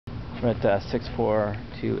We're at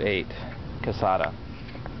 6428 Casada.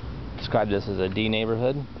 Describe this as a D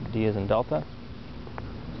neighborhood. D as in Delta.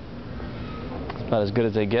 It's about as good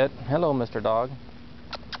as they get. Hello, Mr. Dog.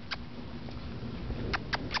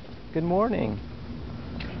 Good morning.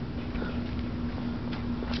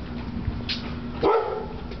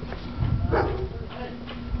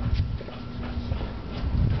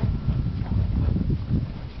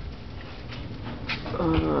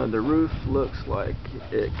 The roof looks like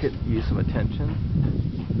it could use some attention.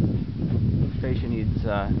 Fascia needs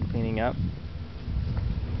cleaning up.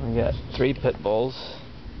 We got 3 pit bulls.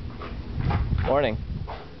 Morning.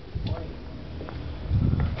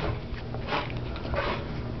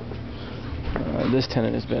 This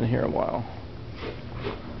tenant has been here a while.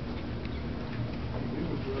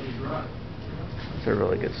 It's a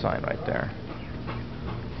really good sign right there.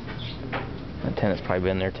 That tenant's probably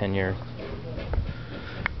been there 10 years.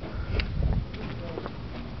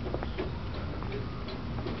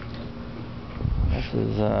 This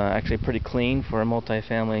is actually pretty clean for a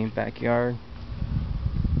multi-family backyard.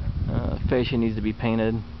 Fascia needs to be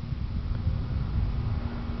painted.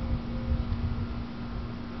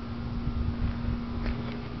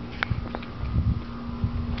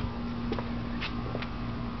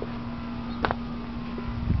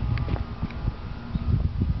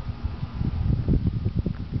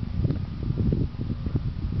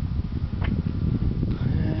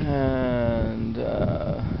 And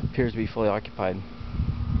appears to be fully occupied.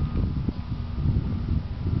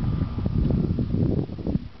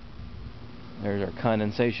 There's our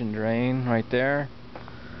condensation drain right there.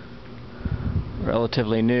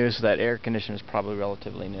 Relatively new, so that air conditioner is probably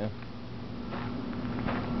relatively new.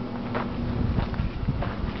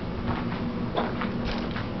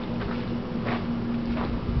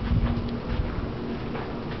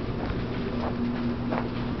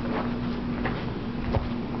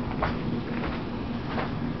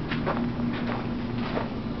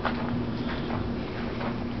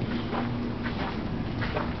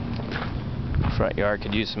 Front yard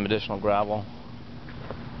could use some additional gravel,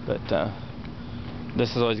 but this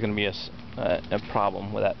is always going to be a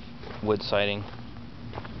problem with that wood siding.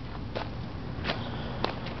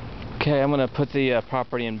 Okay, I'm going to put the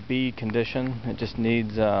property in B condition. It just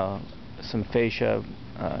needs some fascia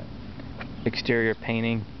exterior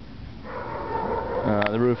painting.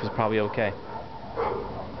 The roof is probably okay.